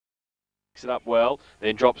picks it up well,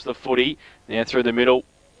 then drops the footy. Now through the middle,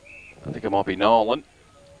 I think it might be Nolan.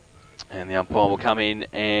 And the umpire will come in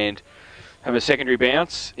and have a secondary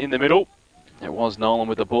bounce in the middle. It was Nolan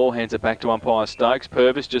with the ball, hands it back to umpire Stokes.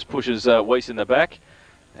 Purvis just pushes Weiss in the back,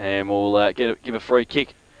 and we'll give a free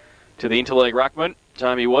kick to the interleague ruckman,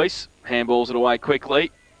 Jamie Weiss. Handballs it away quickly,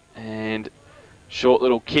 and short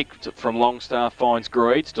little kick from Longstaff finds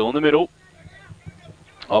Greed, still in the middle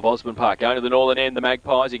of Osborne Park. Going to the northern end, the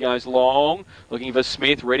Magpies, he goes long, looking for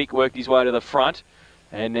Smith. Reddick worked his way to the front,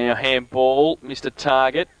 and now handball, missed a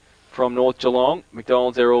target from North Geelong.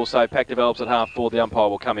 McDonald's there also. Pack develops at half forward. The umpire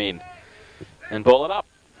will come in and ball it up.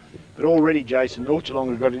 But already, Jason, North Geelong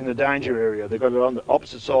have got it in the danger area. They've got it on the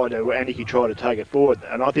opposite side where Anakie tried to take it forward,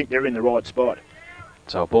 and I think they're in the right spot.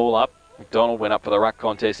 So a ball up. McDonald went up for the ruck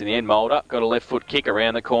contest in the end. Moulder got a left foot kick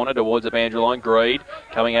around the corner towards the boundary line. Greed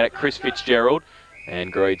coming at it, Chris Fitzgerald,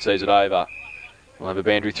 and Greed sees it over. We'll have a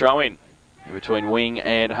boundary throw in between wing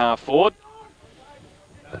and half forward.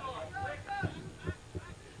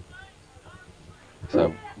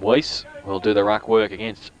 So Weiss will do the ruck work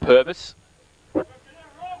against Purvis.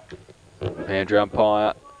 Boundary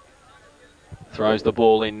umpire throws the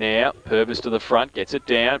ball in now. Purvis to the front, gets it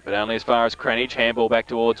down, but only as far as Cranage. Handball back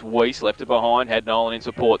towards Weiss, left it behind, had Nolan in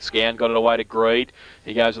support. Scown got it away to Greed.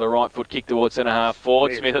 He goes with a right foot kick towards centre half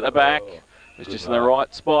forward. Smith at the back. It's just in the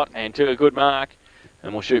right spot and took a good mark.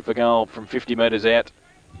 And we'll shoot for goal from 50 metres out,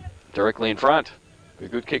 directly in front. A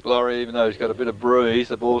good kick, Laurie, even though he's got a bit of bruise.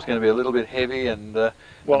 The ball's going to be a little bit heavy, and the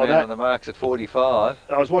man on the mark's at 45.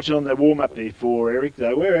 I was watching on the warm-up before, Eric.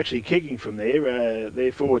 They were actually kicking from there.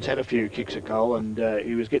 Their forwards had a few kicks at goal, and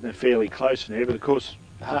he was getting it fairly close from there. But, of course,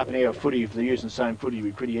 half an hour footy, if they're using the same footy, would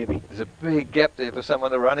be pretty heavy. There's a big gap there for someone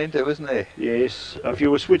to run into, isn't there? Yes. If you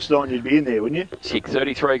were switched on, you'd be in there, wouldn't you? Kick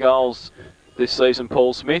 33 goals this season,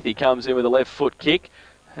 Paul Smith. He comes in with a left foot kick.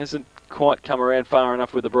 Hasn't quite come around far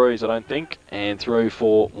enough with the bruise, I don't think, and through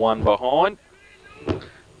for one behind.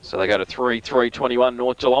 So they go to 3-3-21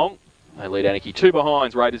 North Geelong. They lead Anakie 2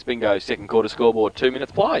 behinds. Raiders bingo, second quarter scoreboard, 2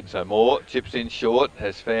 minutes played. So Moore chips in short,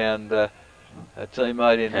 has found a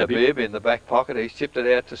teammate in Habib in the back pocket. He's chipped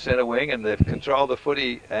it out to centre wing, and they've controlled the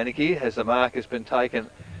footy, Anakie, as the mark has been taken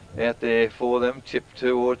out there for them. Chipped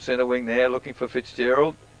towards centre wing there, looking for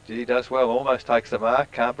Fitzgerald. He does well, almost takes the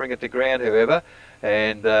mark, can't bring it to ground, however.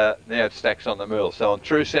 And now it stacks on the middle. So on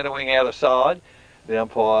true centre wing out of side, the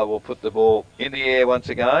umpire will put the ball in the air once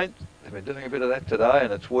again. They've been doing a bit of that today,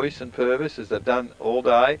 and it's Weiss and Purvis, as they've done all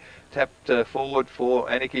day. Tapped forward for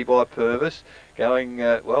Anakie by Purvis. Going,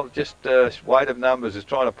 well, just weight of numbers is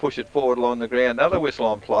trying to push it forward along the ground. Another whistle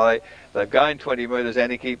on play. They've gained 20 metres,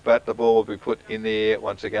 Anakie, but the ball will be put in the air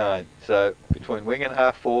once again. So between wing and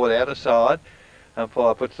half forward, out of side.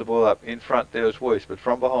 Umpire puts the ball up. In front there is Weiss, but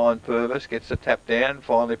from behind Purvis gets the tap down,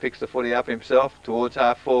 finally picks the footy up himself towards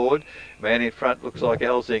half forward. Man in front looks like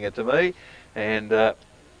Elzinger to me, and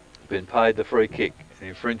been paid the free kick. An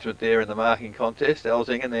infringement there in the marking contest.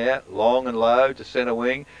 Elzinger there, long and low to centre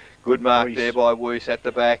wing. Good mark Weiss there by Weiss at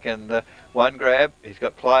the back, and one grab. He's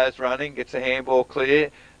got players running, gets the handball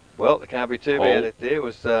clear. Well, there can't be too bad. It there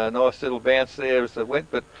was a nice little bounce there as it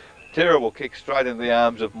went, but terrible kick straight into the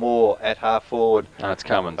arms of Moore at half forward. No, it's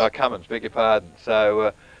Cummins. Cummins, beg your pardon.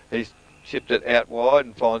 So he's chipped it out wide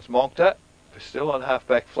and finds Moncta, still on half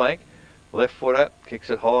back flank. Left footer, kicks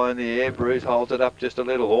it high in the air. Bruce holds it up just a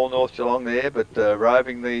little. All North Geelong there, but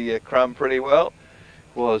roving the crumb pretty well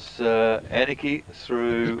was Anakie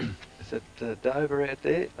through. Is it Dover out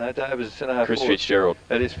there? No, Dover's a centre half Chris forward. Fitzgerald.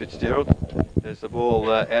 That is Fitzgerald. There's the ball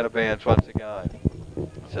out of bounds once again.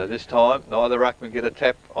 So this time, neither ruckman get a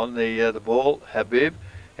tap on the ball. Habib,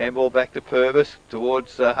 handball back to Purvis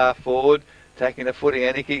towards half forward, taking the footy.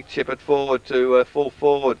 Anakie, chip it forward to full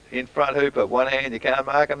forward in front. Hooper, one hand, you can't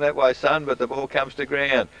mark him that way, son, but the ball comes to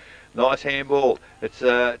ground. Nice handball. It's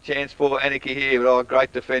a chance for Anakie here, but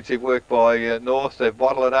great defensive work by North. They've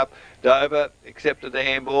bottled it up. Dover accepted the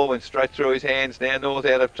handball, went straight through his hands. Now North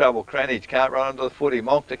out of trouble. Cranage can't run onto the footy.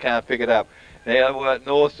 Moncta can't pick it up. Now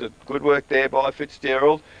North, good work there by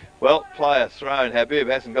Fitzgerald. Well, player thrown. Habib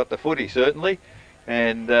hasn't got the footy certainly,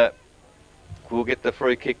 and we'll get the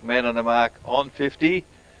free kick, man on the mark on 50,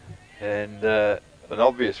 and an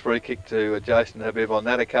obvious free kick to Jason Habib on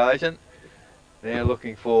that occasion. Now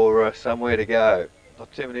looking for somewhere to go.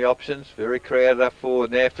 Not too many options. Very crowded up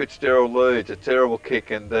forward. Now Fitzgerald leads. A terrible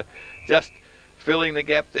kick, and just filling the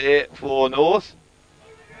gap there for North.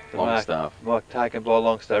 Longstaff. Mark taken by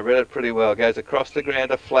Longstaff. Read it pretty well. Goes across the ground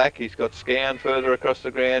to Flack. He's got Scown further across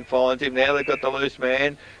the ground. Finds him. Now they've got the loose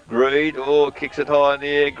man. Greed. Oh, kicks it high in the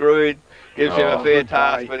air. Greed gives him a fair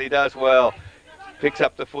task, but he does well. picks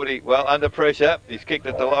up the footy, well, under pressure. He's kicked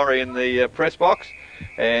it to Laurie in the press box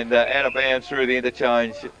and out of bounds through the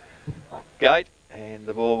interchange gate, and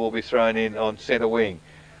the ball will be thrown in on centre wing.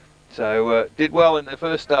 So did well in the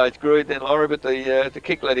first stage, Grude, then Laurie, but the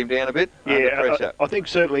kick let him down a bit under pressure. I think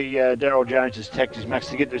certainly Daryl Jones has tacked his max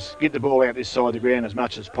to get the ball out this side of the ground as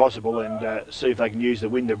much as possible and see if they can use the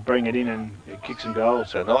wind to bring it in and kick some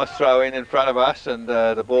goals. So nice throw in front of us, and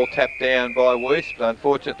the ball tapped down by Weiss, but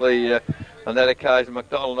unfortunately on that occasion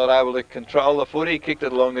McDonald not able to control the footy, kicked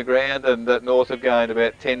it along the ground and north of gained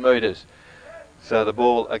about 10 metres. So the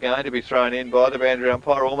ball again to be thrown in by the boundary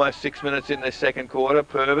umpire. Almost 6 minutes in this second quarter.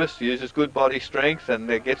 Purvis uses good body strength and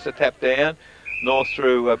gets the tap down. North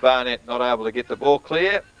through Barnett, not able to get the ball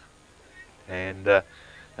clear. And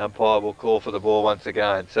umpire will call for the ball once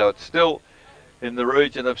again. So it's still in the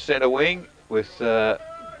region of centre wing with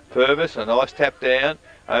Purvis. A nice tap down.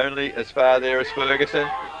 Only as far there as Ferguson.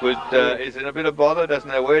 Is in a bit of bother, doesn't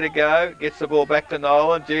know where to go. Gets the ball back to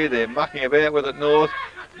Nolan. Gee, they're mucking about with it North.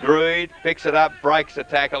 Greed picks it up, breaks the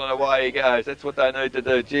tackle, and away he goes. That's what they need to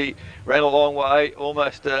do. Gee, ran a long way,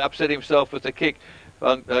 almost upset himself with the kick.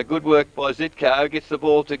 Good work by Zitko. Gets the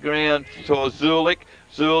ball to ground towards Zulik.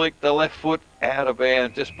 Zulik, the left foot, out of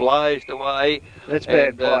bounds, just blazed away. That's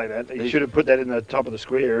bad play, that. He should have put that in the top of the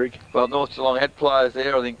square, Eric. Well, North Geelong had players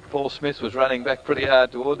there. I think Paul Smith was running back pretty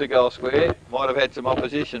hard toward the goal square. Might have had some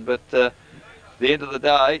opposition, but at the end of the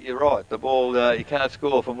day, you're right. The ball, you can't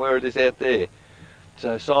score from where it is out there.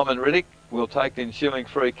 So Simon Riddick will take the ensuing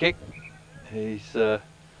free kick. He's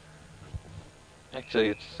actually,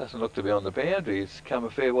 it doesn't look to be on the boundary. It's come a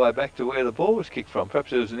fair way back to where the ball was kicked from. Perhaps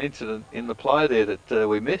there was an incident in the play there that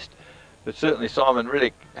we missed. But certainly Simon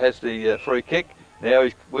Riddick has the free kick. Now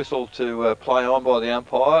he's whistled to play on by the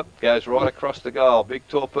umpire. Goes right across the goal. Big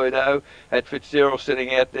torpedo. Had Fitzgerald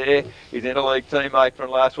sitting out there. His interleague teammate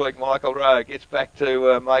from last week, Michael Rowe, gets back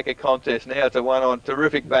to make a contest. Now it's a one-on.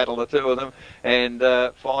 Terrific battle, the two of them. And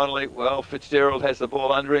finally, well, Fitzgerald has the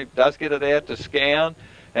ball under him. Does get it out to Scown.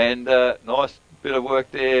 And nice bit of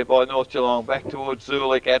work there by North Geelong. Back towards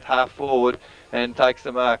Zulik at half forward and takes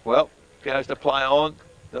the mark. Well, goes to play on.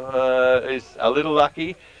 Is a little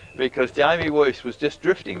lucky, because Jamie Weiss was just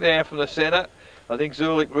drifting down from the centre. I think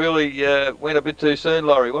Zulik really went a bit too soon,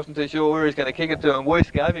 Laurie. Wasn't too sure where he's going to kick it to, and Weiss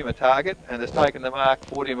gave him a target and has taken the mark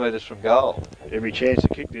 40 metres from goal. Every chance to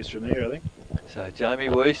kick this from there, I think. So Jamie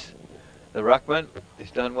Weiss, the ruckman,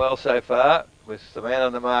 has done well so far with the man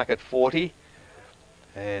on the mark at 40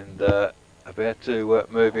 and about to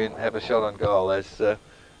move in, have a shot on goal as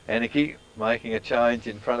Anakie making a change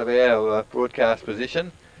in front of our broadcast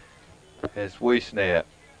position as Weiss now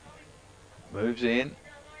moves in.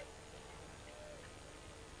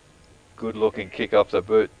 Good looking kick off the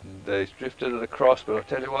boot, and he's drifted it across, but I'll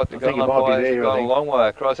tell you what, the goal umpire's gone a long way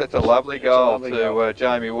across. That's a lovely goal to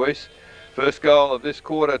Jamie Weiss. First goal of this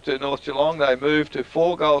quarter to North Geelong. They move to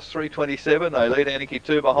 4 goals, 327. They lead Anakie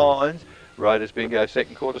 2 behinds. Raiders bingo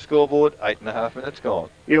second quarter scoreboard, 8.5 minutes gone.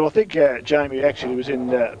 Yeah, well, I think Jamie actually was in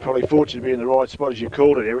probably fortunate to be in the right spot, as you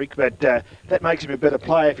called it, Eric, but that makes him a better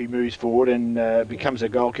player if he moves forward and becomes a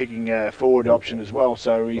goal-kicking forward option as well.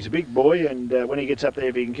 So he's a big boy, and when he gets up there,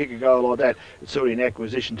 if he can kick a goal like that, it's sort of an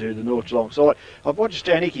acquisition to the North Geelong side. I've watched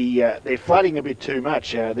Anakie, they're flooding a bit too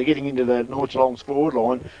much. They're getting into the North Geelong's forward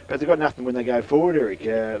line, but they've got nothing when they go forward, Eric.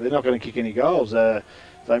 They're not going to kick any goals.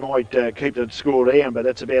 They might keep the score down, but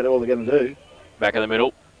that's about all they're going to do. Back in the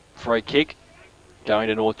middle, free kick, going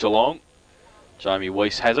to North Geelong. Jamie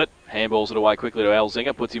Weiss has it, handballs it away quickly to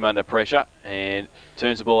Elzinger, puts him under pressure and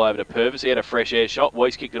turns the ball over to Purvis. He had a fresh air shot.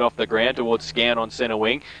 Weiss kicked it off the ground towards Scown on centre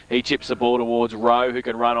wing. He chips the ball towards Rowe, who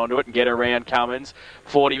can run onto it and get around Cummins.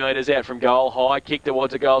 40 metres out from goal, high kick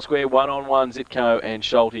towards the goal square, one-on-one Zitko and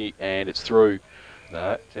Schulte, and it's through.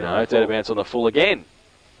 No, it's out of bounds on the full again.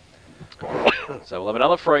 So we'll have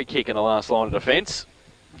another free kick in the last line of defence.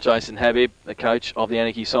 Jason Habib, the coach of the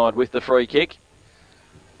Anakie side, with the free kick.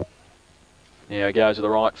 Now he goes with the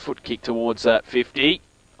right foot kick towards 50.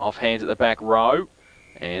 Off hands at the back row.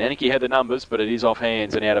 And Anakie had the numbers, but it is off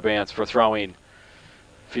hands and out of bounds for a throw in.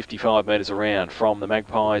 55 metres around from the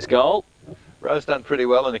Magpies' goal. Rowe's done pretty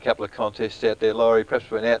well in a couple of contests out there, Laurie. Perhaps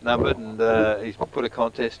been outnumbered, and he's put a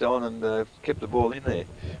contest on and kept the ball in there.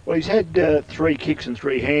 Well, he's had 3 kicks and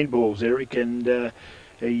 3 handballs, Eric, and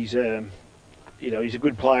he's, he's a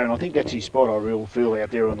good player, and I think that's his spot, I really feel,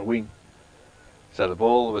 out there on the wing. So the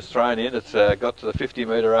ball was thrown in. It's got to the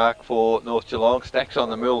 50-metre arc for North Geelong. Stacks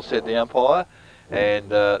on the mill, said the umpire, and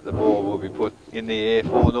the ball will be put in the air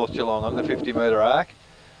for North Geelong on the 50-metre arc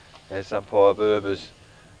as umpire Berbers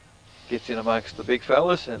gets in amongst the big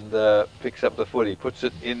fellas and picks up the footy, puts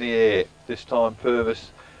it in the air. This time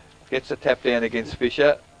Purvis gets the tap down against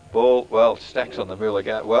Fisher. Ball, well, stacks on the middle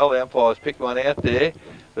again. Well, the umpire's picked one out there.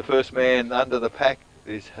 The first man under the pack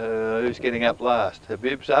is who's getting up last.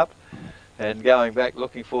 Habib's up and going back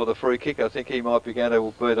looking for the free kick. I think he might be going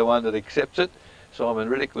to be the one that accepts it. Simon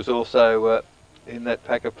Riddick was also in that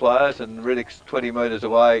pack of players, and Riddick's 20 metres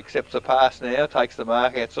away, accepts the pass now, takes the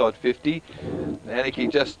mark outside 50.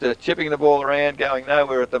 Anakie just chipping the ball around, going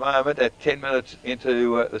nowhere at the moment at 10 minutes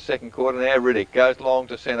into the second quarter. Now Riddick goes long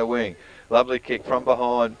to centre wing. Lovely kick from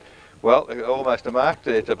behind. Well, almost a mark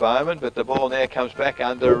there to Bowman, but the ball now comes back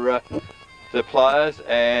under the players,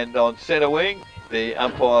 and on centre wing, the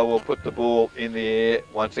umpire will put the ball in the air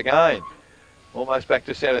once again. Almost back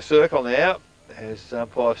to centre circle now, as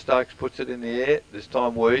umpire Stokes puts it in the air. This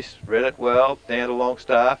time Weiss read it well, down to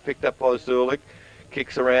Longstaff, picked up by Zulik,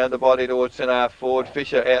 kicks around the body towards centre half forward.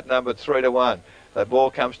 Fisher outnumbered 3-1. The ball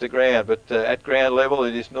comes to ground, but at ground level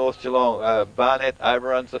it is North Geelong. Barnett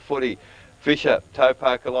overruns the footy. Fisher, toe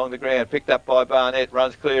poke along the ground, picked up by Barnett,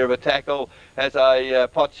 runs clear of a tackle, has a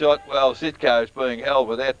pot shot. Well, Zitko's being held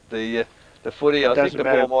without the footy. I think the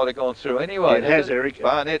ball might have gone through anyway. Yeah, it has, Eric.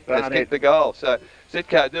 Barnett has kicked the goal. So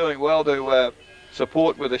Zitko doing well to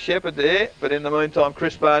support with the shepherd there, but in the meantime,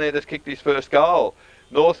 Chris Barnett has kicked his first goal.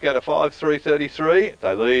 North go to 5-3-33.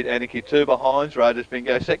 They lead Anakie 2 behinds. Raiders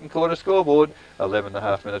bingo second quarter scoreboard.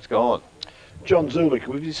 11.5 minutes gone. John Zulik,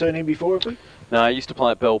 have you seen him before, have we? No, he used to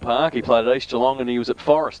play at Bell Park. He played at East Geelong, and he was at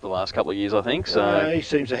Forest the last couple of years, I think. So he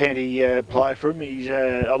seems a handy player for him. He's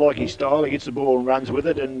I like his style. He gets the ball and runs with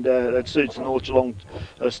it, and that suits the North Geelong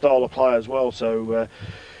style of play as well. So,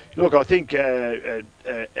 look, I think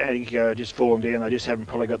Anakie just fallen down. They just haven't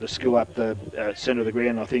probably got the skill up the centre of the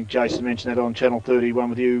ground. I think Jason mentioned that on Channel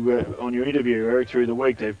 31 with you on your interview, Eric, through the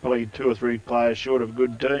week. They've probably 2 or 3 players short of a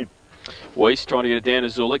good team. Weiss trying to get it down to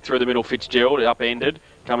Zulik, through the middle Fitzgerald, upended,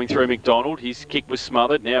 coming through McDonald. His kick was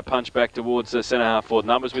smothered, now punched back towards the centre half forward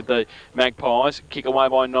numbers with the Magpies. Kick away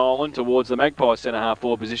by Nolan towards the Magpies centre half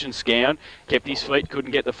forward position. Scown kept his feet, couldn't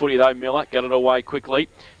get the footy though. Miller got it away quickly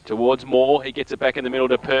towards Moore. He gets it back in the middle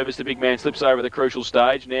to Purvis. The big man slips over the crucial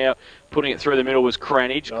stage. Now putting it through the middle was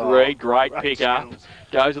Cranage. Great pick up.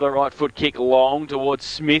 Goes with the right foot kick long towards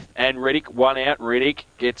Smith and Riddick. One out. Riddick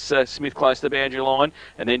gets Smith close to the boundary line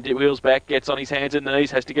and then wheels back, gets on his hands and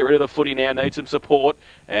knees, has to get rid of the footy now, needs some support.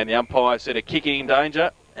 And the umpire said a kicking in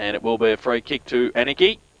danger, and it will be a free kick to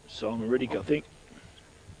Anakie. Simon Riddick, I think.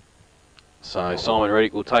 So Simon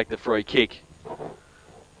Riddick will take the free kick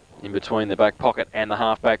in between the back pocket and the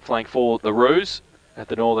half-back flank for the Roos at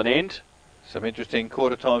the northern end. Some interesting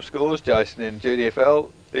quarter-time scores, Jason, in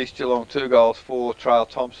GDFL. East Geelong 2 goals for Trail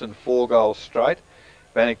Thompson, 4 goals straight.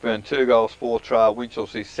 Bannockburn 2 goals for Trail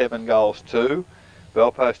Winchelsea, 7 goals 2.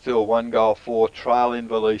 Belpost Hill 1 goal 4, Trail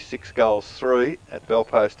Inverleigh 6 goals 3 at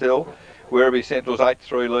Belpost Hill. Werribee Central's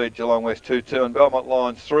 8-3 lead, Geelong West 2-2, and Belmont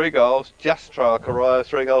Lions 3 goals, just Trail Corio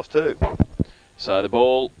 3 goals 2. So the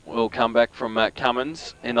ball will come back from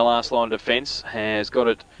Cummins in the last line of defence, has got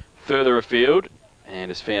it further afield and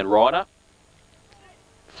has found Ryder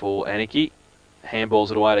for Anakie. Handballs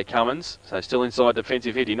it away to Cummins, so still inside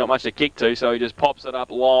defensive 50, not much to kick to, so he just pops it up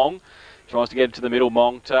long. Tries to get it to the middle,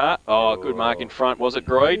 Mongta. Oh, good mark in front. Was it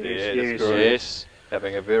Greed? Yes.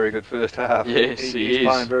 Having a very good first half. Yes, he is.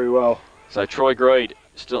 Playing very well. So Troy Greed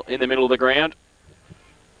still in the middle of the ground.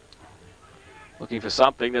 Looking for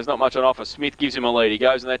something. There's not much on offer. Smith gives him a lead. He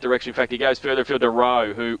goes in that direction. In fact, he goes further afield to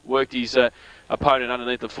Rowe, who worked his opponent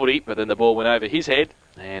underneath the footy, but then the ball went over his head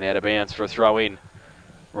and out of bounds for a throw in.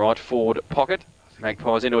 Right forward pocket.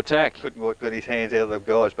 Magpies into attack. Couldn't quite get his hands out of the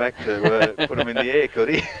guy's back to put him in the air, could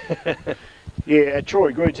he? Yeah,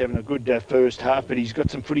 Troy Greed's having a good first half, but he's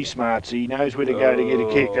got some footy smarts. He knows where to go to get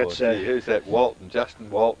a kick. That's who's that? Walton,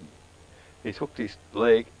 Justin Walton. He's hooked his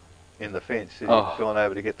leg in the fence. He's gone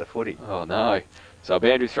over to get the footy. Oh no! So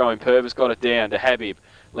boundary throw in. Purvis got it down to Habib.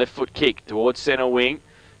 Left foot kick towards centre wing.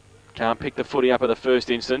 Can't pick the footy up at the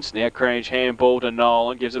first instance. Now Cranage handball to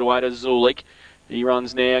Nolan. Gives it away to Zulik. He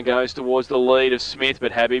runs now, goes towards the lead of Smith,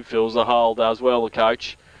 but Habib fills the hole, does well, the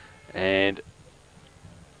coach. And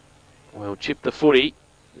we'll chip the footy.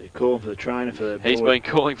 They're calling for the trainer for that. He's been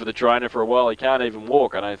calling for the trainer for a while. He can't even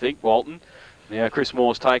walk, I don't think, Walton. Now Chris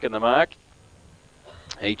Moore's taken the mark.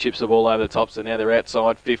 He chips the ball over the top, so now they're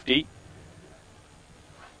outside 50.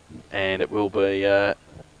 And it will be the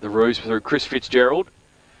Roos through Chris Fitzgerald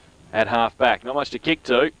at half-back. Not much to kick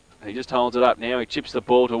to. He just holds it up now. He chips the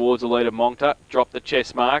ball towards the lead of Mongta. Drop the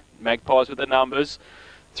chest mark. Magpies with the numbers.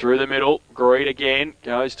 Through the middle. Greed again.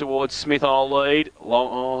 Goes towards Smith on a lead.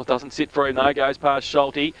 Long, doesn't sit for him though. Goes past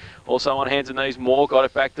Schulte. Also on hands and knees. Moore got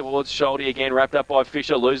it back towards Schulte again. Wrapped up by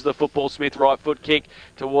Fisher. Loses the football. Smith right foot kick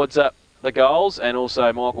towards the goals, and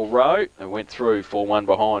also Michael Rowe, who went through 4-1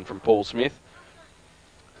 behind from Paul Smith.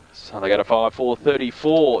 So they go to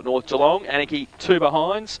 5-4-34 North Geelong. Anakie 2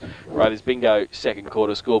 behinds. Raiders bingo, second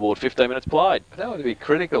quarter scoreboard, 15 minutes played. I don't want to be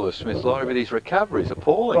critical of Smith Lawrie, but his recovery is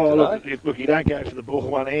appalling today. Look, you don't go for the ball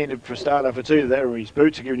one-handed for a start off. It's either that or his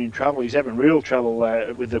boots are giving him trouble. He's having real trouble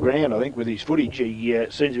with the ground, I think, with his footage. He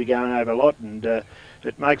seems to be going over a lot, and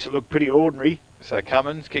it makes it look pretty ordinary. So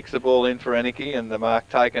Cummins kicks the ball in for Anakie, and the mark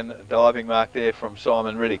taken, diving mark there from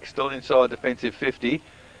Simon Riddick. Still inside defensive 50,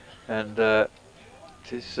 and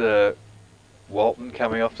this Walton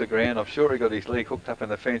coming off the ground. I'm sure he got his leg hooked up in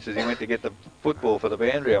the fence as he went to get the football for the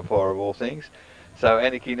boundary umpire of all things. So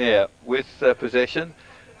Anakie now with possession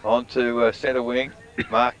onto centre wing.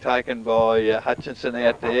 Mark taken by Hutchinson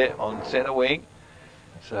out there on centre wing.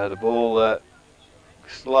 So the ball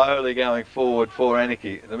slowly going forward for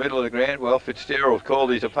Anakie. In the middle of the ground, well, Fitzgerald called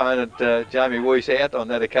his opponent Jamie Weiss out on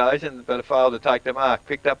that occasion, but failed to take the mark.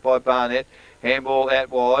 Picked up by Barnett. Handball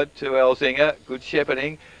out wide to Elzinga. Good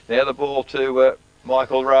shepherding. Now the ball to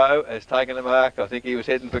Michael Rowe has taken the mark. I think he was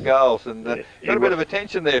heading for goals, and got a bit of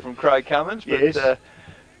attention there from Craig Cummins, but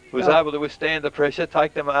was able to withstand the pressure,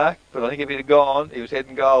 take the mark. But I think if he'd have gone, he was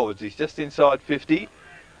heading goalwards. He's just inside 50.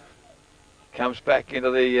 Comes back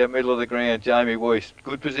into the middle of the ground, Jamie Weiss.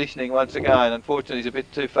 Good positioning once again. Unfortunately, he's a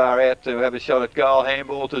bit too far out to have a shot at goal.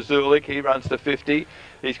 Handball to Zulik. He runs to 50.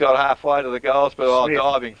 He's got halfway to the goals, but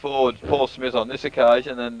diving forward, Paul Smith on this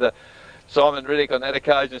occasion. And Simon Riddick on that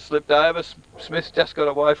occasion slipped over. Smith just got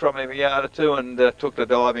away from him a yard or two and took the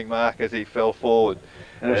diving mark as he fell forward.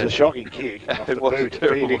 And it was a shocking kick. It was a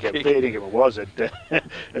terrible kick. It was.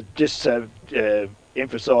 It just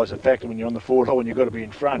emphasise the fact that when you're on the forward line, you've got to be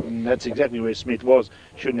in front, and that's exactly where Smith was.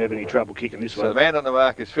 Shouldn't have any trouble kicking this one. So the man on the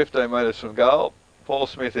mark is 15 metres from goal. Paul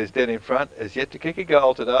Smith is dead in front, has yet to kick a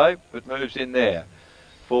goal today, but moves in there.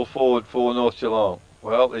 Full forward for North Geelong.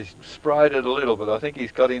 Well, he's sprayed it a little, but I think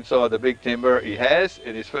he's got inside the big timber. He has.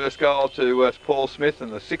 It is first goal to Paul Smith,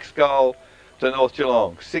 and the 6th goal to North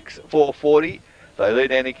Geelong. 6-4-40. They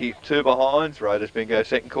lead Anakie 2 behinds. Raiders bingo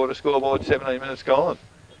second quarter scoreboard, 17 minutes gone.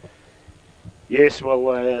 Yes,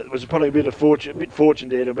 well, it was probably a bit fortune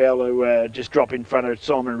there to be able to just drop in front of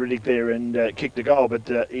Simon Riddick there and kick the goal.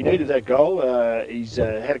 But he needed that goal. He's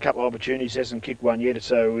had a couple of opportunities, hasn't kicked one yet,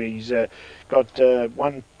 so he's got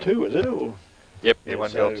 1-2, is it? Or? Yep, yeah,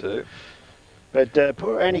 one goal too. But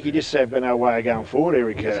poor Anakie just have got no way of going forward,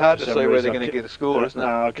 Eric. It's hard to see where they're going to get a score, isn't it?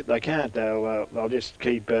 No, they can't. They'll just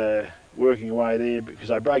keep working away there because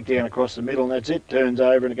they break down across the middle and that's it. Turns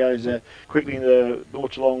over and it goes quickly in the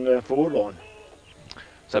North Geelong forward line.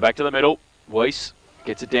 So back to the middle. Weiss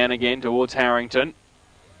gets it down again towards Harrington.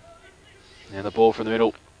 Now the ball from the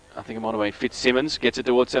middle. I think it might have been Fitzsimmons. Gets it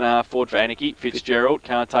towards centre half forward for Anakie. Fitzgerald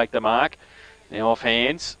can't take the mark. Now off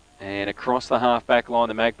hands and across the half back line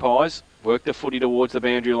the Magpies. Worked the footy towards the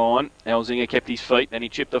boundary line. Elzinga kept his feet. Then he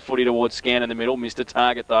chipped the footy towards Scan in the middle. Missed a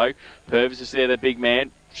target though. Purvis is there, the big man.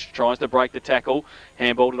 Tries to break the tackle.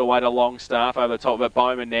 Handballed it away to Longstaff over the top of it.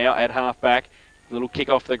 Bowman now at half back. Little kick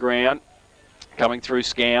off the ground. Coming through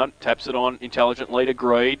Scown, taps it on intelligently to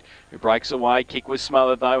Greed, who breaks away. Kick was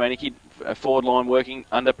smothered though. Anakie forward line working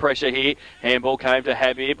under pressure here. Handball came to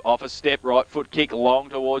Habib, off a step, right foot kick long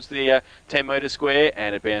towards the 10 metre square,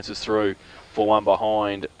 and it bounces through for 1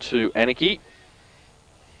 behind to Anakie.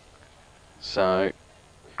 So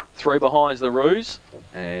 3 behinds the Roos,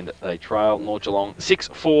 and they trail North Geelong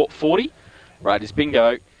 6-4-40. Raiders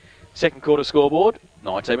bingo, second quarter scoreboard,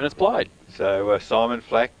 19 minutes played. So Simon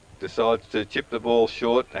Flack decides to chip the ball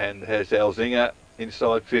short and has Elzinga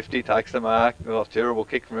inside 50, takes the mark. Well, terrible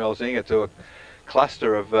kick from Elzinga to a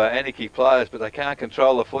cluster of Anakie players, but they can't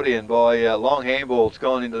control the footy, and by long handball it's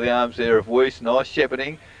gone into the arms there of Weiss. Nice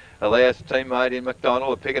shepherding, allows a teammate in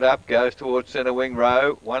McDonald to pick it up, goes towards centre wing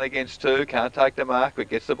Rowe, 1 against 2, can't take the mark but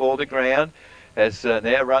gets the ball to ground, as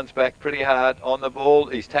now runs back pretty hard on the ball.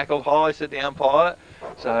 He's tackled high, said the umpire,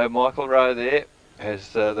 so Michael Rowe there has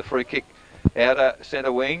the free kick outer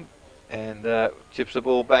centre wing and chips the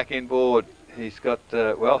ball back inboard. He's got,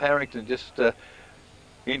 well, Harrington just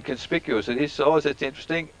inconspicuous at his size. That's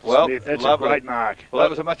interesting. Well, Smith, that's lovely. a great mark. Well, that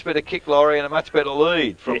was a much better kick, Laurie, and a much better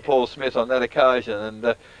lead from Paul Smith on that occasion.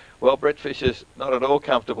 And, well, Brett Fisher's not at all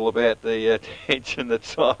comfortable about the tension that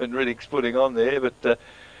Simon Riddick's putting on there, but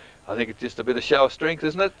I think it's just a bit of show of strength,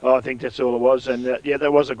 isn't it? I think that's all it was, and yeah,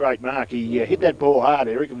 that was a great mark. He hit that ball hard,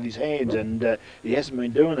 Eric, with his hands, and he hasn't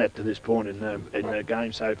been doing that to this point in the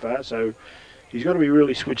game so far, so he's got to be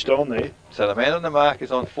really switched on there. So the man on the mark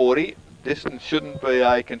is on 40. Distance shouldn't be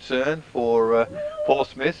a concern for Paul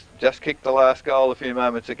Smith. Just kicked the last goal a few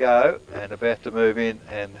moments ago and about to move in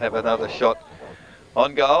and have another shot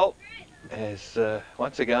on goal. as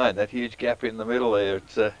once again that huge gap in the middle there.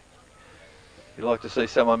 It's you'd like to see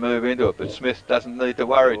someone move into it, but Smith doesn't need to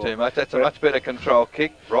worry too much. That's a much better control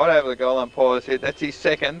kick right over the goal umpire's head. That's his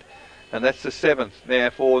second, and that's the 7th now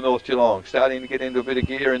for North Geelong. Starting to get into a bit of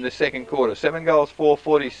gear in the second quarter. 7 goals,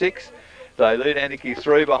 4:46. They lead Anakie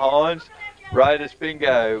 3 behinds. Raiders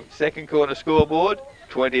bingo. Second quarter scoreboard.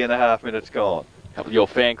 20.5 minutes gone. Couple of your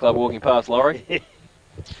fan club walking past, Laurie.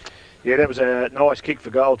 Yeah, that was a nice kick for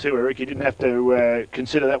goal too, Eric. You didn't have to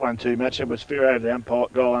consider that one too much. It was fair over the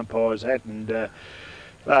goal umpire's hat, and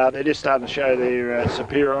they're just starting to show their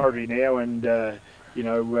superiority now. And you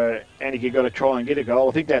know, Anakie got to try and get a goal.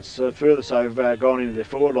 I think that's further so gone into their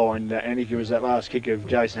forward line. Anakie was that last kick of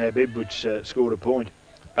Jason Habib, which scored a point.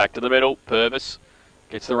 Back to the middle. Purvis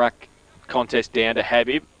gets the ruck contest down to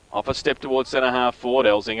Habib. Off a step towards centre-half forward.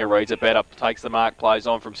 Elzinger reads it better, takes the mark, plays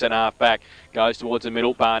on from centre-half back, goes towards the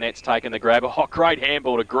middle. Barnett's taken the grab. Oh, great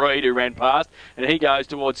handball to Greed, who ran past, and he goes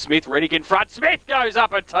towards Smith. Reddick in front. Smith goes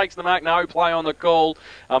up and takes the mark. No play on the call,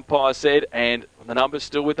 umpire said, and the numbers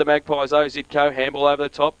still with the Magpies, though. Zitko, handball over the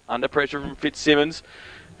top, under pressure from Fitzsimmons.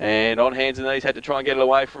 And on hands and knees, had to try and get it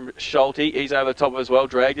away from Schulte. He's over the top as well,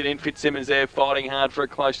 dragged it in. Fitzsimmons there, fighting hard for it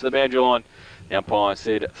close to the boundary line. The umpire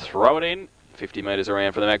said, throw it in. 50 metres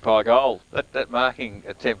around for the Magpie goal. That marking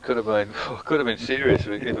attempt could have been serious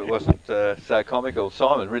if it wasn't so comical.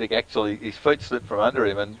 Simon Riddick actually, his feet slipped from under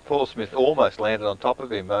him, and Paul Smith almost landed on top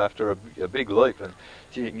of him after a big leap. And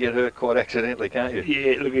gee, you can get hurt quite accidentally, can't you?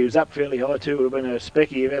 Yeah, look, he was up fairly high too. It would have been a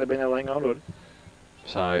specky if it had been able to hang on to it.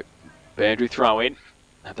 So, boundary throw in.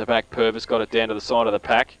 At the back, Purvis got it down to the side of the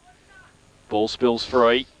pack. Ball spills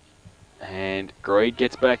free, and Greed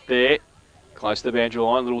gets back there, close to the boundary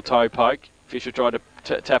line. Little toe poke. Fisher tried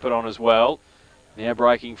to tap it on as well. Now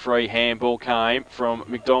breaking free, handball came from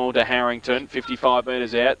McDonald to Harrington, 55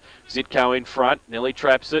 metres out. Zitko in front, nearly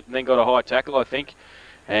traps it, and then got a high tackle, I think.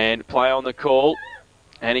 And play on the call.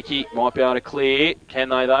 Anakie might be able to clear. Can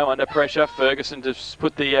they, though, under pressure? Ferguson to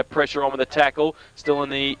put the pressure on with the tackle. Still in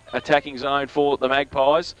the attacking zone for the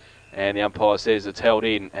Magpies. And the umpire says it's held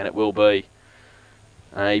in, and it will be.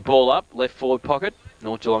 A ball up, left forward pocket.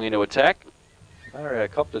 North Geelong into attack. Mario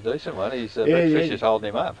copped a decent one. He's Fisher's holding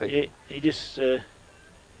him up. He just.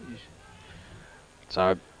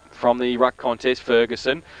 So from the ruck contest,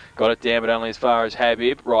 Ferguson got it down, but only as far as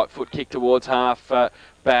Habib. Right foot kick towards half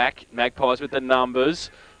back. Magpies with the numbers.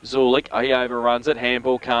 Zulik, he overruns it.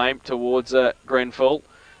 Handball came towards Grenfell.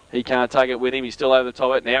 He can't take it with him. He's still over the top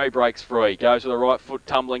of it. Now he breaks free. Goes with a right foot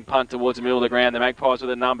tumbling punt towards the middle of the ground. The Magpies with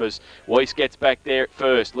the numbers. Weiss gets back there at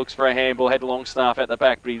first. Looks for a handball. Had long staff at the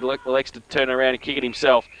back, but he elects to turn around and kick it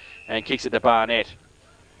himself and kicks it to Barnett.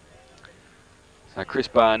 So Chris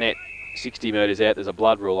Barnett, 60 metres out. There's a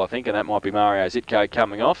blood rule, I think, and that might be Mario Zitko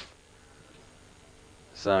coming off.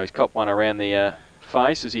 So he's copped one around the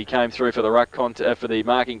face as he came through for the ruck for the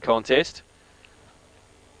marking contest.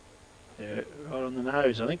 Yeah, right on the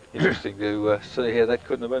nose, I think. Interesting to see how that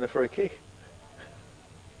couldn't have been a free kick.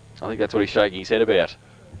 I think that's what he's shaking his head about.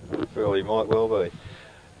 Well, he might well be. It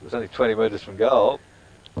was only 20 metres from goal.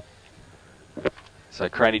 So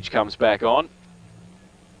Cranage comes back on.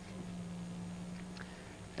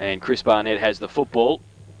 And Chris Barnett has the football.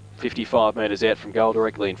 55 metres out from goal,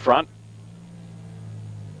 directly in front.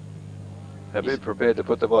 Habib prepared to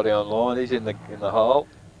put the body on line. He's in the hole.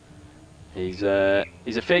 He's a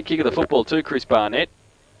fair kick of the football too, Chris Barnett.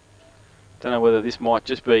 Don't know whether this might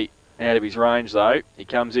just be out of his range though. He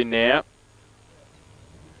comes in now.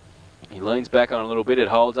 He leans back on a little bit. It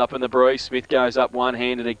holds up in the breeze. Smith goes up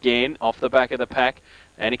one-handed again off the back of the pack.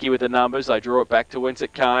 Anakie with the numbers. They draw it back to whence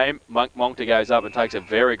it came. Moncton goes up and takes a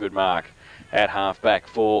very good mark at half-back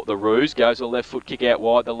for the Roos. Goes a left foot kick out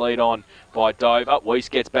wide. The lead on by Dover. Weiss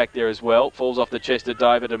gets back there as well. Falls off the chest of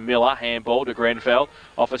Dover to Miller. Handball to Grenfell.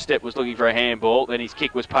 Off a step, was looking for a handball. Then his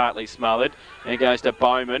kick was partly smothered. And it goes to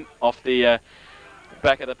Bowman off the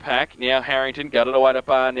back of the pack. Now Harrington gutted away to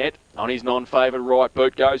Barnett. On his non-favoured right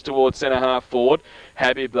boot, goes towards centre-half forward.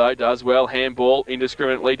 Habib, though, does well. Handball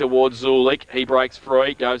indiscriminately towards Zulik. He breaks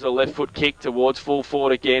free. Goes a left foot kick towards full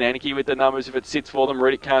forward again. Anakie with the numbers if it sits for them.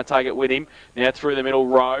 Riddick can't take it with him. Now through the middle,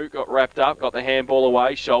 Rowe got wrapped up. Got the handball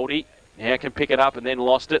away. Schulte now can pick it up and then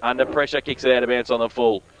lost it. Under pressure, kicks it out of bounds on the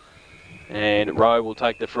full. And Rowe will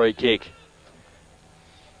take the free kick.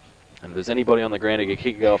 And if there's anybody on the ground who can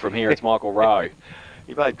kick a goal from here, it's Michael Rowe.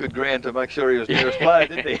 He made good ground to make sure he was nearest player,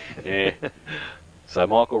 didn't he? Yeah. So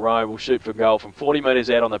Michael Rowe will shoot for goal from 40 metres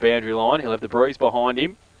out on the boundary line. He'll have the breeze behind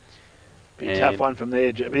him. Be a tough one from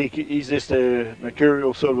there. He's just a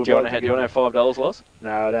mercurial sort of... Do you want to have $5 loss?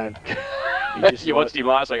 No, I don't. You watched him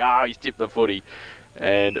last week. He's tipped the footy.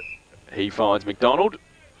 And he finds McDonald.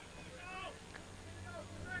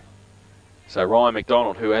 So Ryan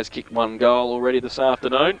McDonald, who has kicked 1 goal already this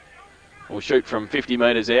afternoon, will shoot from 50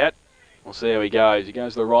 metres out. We'll see how he goes. He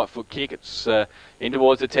goes to the right foot kick. It's in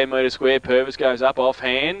towards the 10-metre square. Purvis goes up off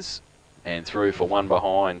hands and through for 1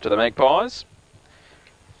 behind to the Magpies.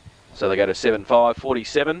 So they go to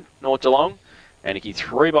 7-5-47, North Geelong. Anakie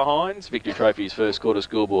 3 behinds. Victory Trophy's first quarter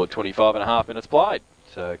scoreboard, 25.5 minutes played.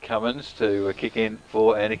 So Cummins to kick in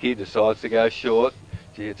for Anakie, decides to go short.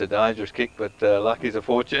 Gee, it's a dangerous kick, but luck is a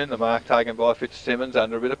fortune. The mark taken by Fitzsimmons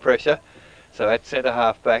under a bit of pressure. So at centre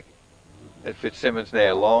half back, at Fitzsimmons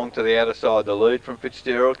now, long to the outer side, the lead from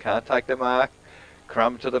Fitzgerald, can't take the mark.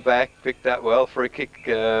 Crumb to the back, picked up well, free kick,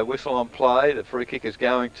 whistle on play. The free kick is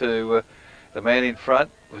going to the man in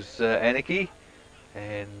front, was Anakie,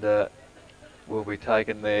 and will be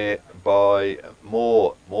taken there by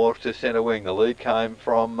Moore. Moore to centre wing, the lead came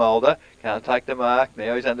from Mulder, can't take the mark,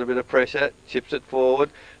 now he's under a bit of pressure, chips it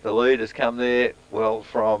forward. The lead has come there, well,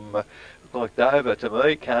 from like Dover to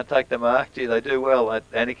me, can't take the mark. Gee, they do well at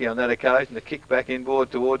Anakie on that occasion. The kick back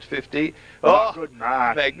inboard towards 50. Oh, good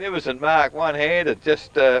mark. Magnificent mark, one-handed,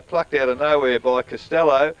 just plucked out of nowhere by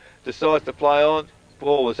Costello. Decides to play on.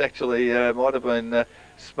 Ball was actually, might have been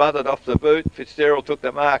smothered off the boot. Fitzgerald took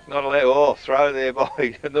the mark, not allowed. Oh, throw there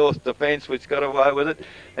by North defence, which got away with it.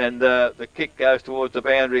 And the kick goes towards the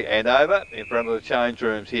boundary and over in front of the change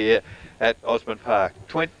rooms here at Osborne Park.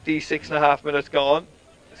 26.5 minutes gone.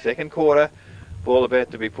 Second quarter, ball about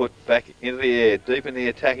to be put back into the air, deep in the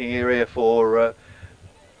attacking area for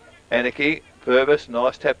Anakie. Purvis,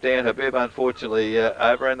 nice tap down. Her bib, unfortunately,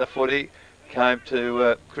 overran the footy. Came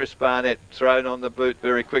to Chris Barnett, thrown on the boot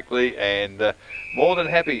very quickly, and more than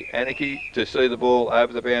happy, Anakie, to see the ball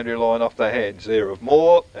over the boundary line off the hands there of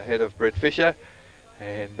Moore, ahead of Brett Fisher,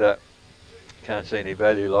 and can't see any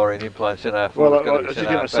value, Laurie, in him playing centre. Well, I was just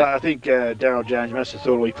going to say, I think Darryl Jones must have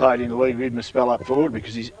thought he played in the league with him a spell up forward,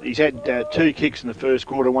 because he's had 2 kicks in the first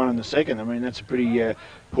quarter, 1 in the second. I mean, that's a pretty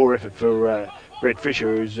poor effort for Brett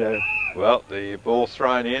Fisher, who's... Well, the ball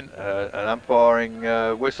thrown in, an umpiring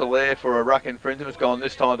whistle there for a ruck infringement. It's gone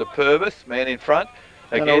this time to Purvis, man in front.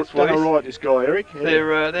 Against done all right, this guy, Eric. Yeah.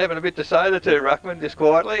 They're having a bit to say, the 2 ruckmen, just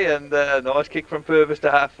quietly, and nice kick from Purvis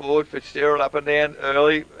to half forward. Fitzgerald up and down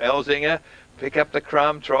early. Elzinger pick up the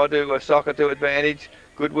crumb, try to sock it to advantage.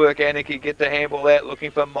 Good work, Anakie, get the handball out,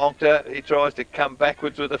 looking for Moncta. He tries to come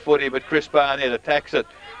backwards with the footy, but Chris Barnett attacks it.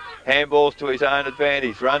 Handballs to his own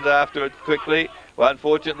advantage, runs after it quickly. Well,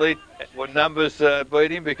 unfortunately, when numbers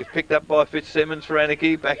beat him, because picked up by Fitzsimmons for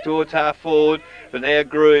Anakie, back towards half forward, but now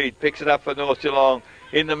Greed picks it up for North Geelong.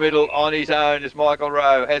 In the middle, on his own, is Michael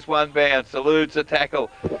Rowe, has 1 bounce, eludes the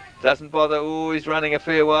tackle, doesn't bother, oh, he's running a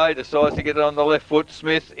fair way, decides to get it on the left foot.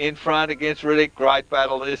 Smith in front against Riddick, great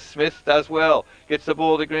battle this, Smith does well, gets the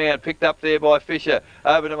ball to ground, picked up there by Fisher,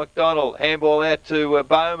 over to McDonald, handball out to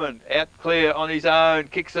Bowman, out clear on his own,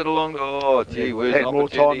 kicks it along, oh gee whiz, had more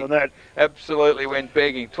time than that. Absolutely went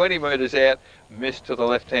begging, 20 metres out, missed to the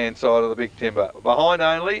left-hand side of the big timber. Behind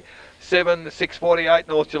only, 6:48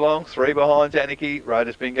 North Geelong, 3 behinds Anakie.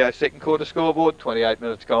 Raiders bingo, second quarter scoreboard, 28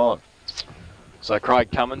 minutes gone. So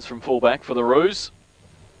Craig Cummins from fullback for the Roos.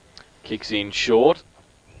 Kicks in short.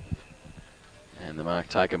 And the mark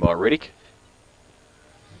taken by Riddick.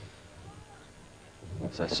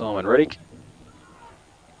 So Simon Riddick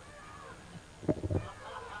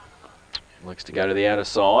looks to go to the outer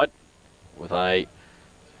side with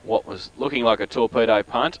what was looking like a torpedo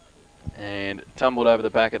punt, and tumbled over the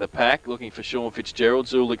back of the pack, looking for Sean Fitzgerald.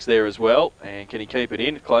 Zulik's there as well, and can he keep it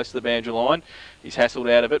in close to the boundary line? He's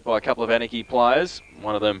hassled out of it by a couple of Anakie players.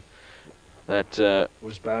 One of them that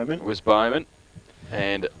was Bowman,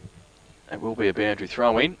 and it will be a boundary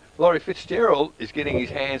throw in. Laurie, Fitzgerald is getting his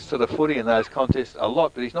hands to the footy in those contests a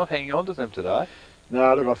lot, but he's not hanging on to them today.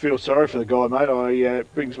 No, look, I feel sorry for the guy, mate.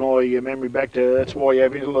 It brings my memory back to that's why you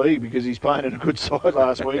have him in the league, because he's playing in a good side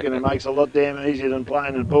last week, and it makes it a lot damn easier than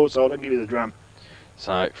playing in a poor side. I'll give you the drum.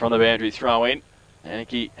 So from the boundary throw in,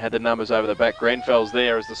 Anakie had the numbers over the back. Grenfell's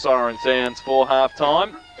there as the siren sounds for half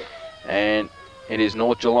time, and it is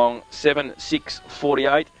North Geelong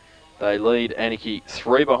 7-6-48. They lead Anakie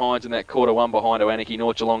 3 behinds in that quarter, 1 behind to Anakie.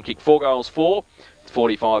 North Geelong kick 4 goals for.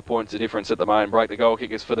 45 points the difference at the moment. Break the goal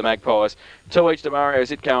kickers for the Magpies. 2 each to Mario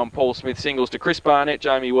Zitko and Paul Smith. Singles to Chris Barnett,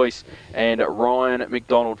 Jamie Weiss and Ryan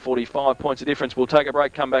McDonald. 45 points the difference. We'll take a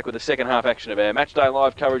break, come back with the second half action of our Matchday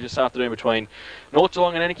live coverage this afternoon between North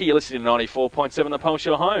Geelong and Anakie. You're listening to 94.7 The Pulse,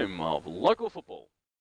 your home of local football.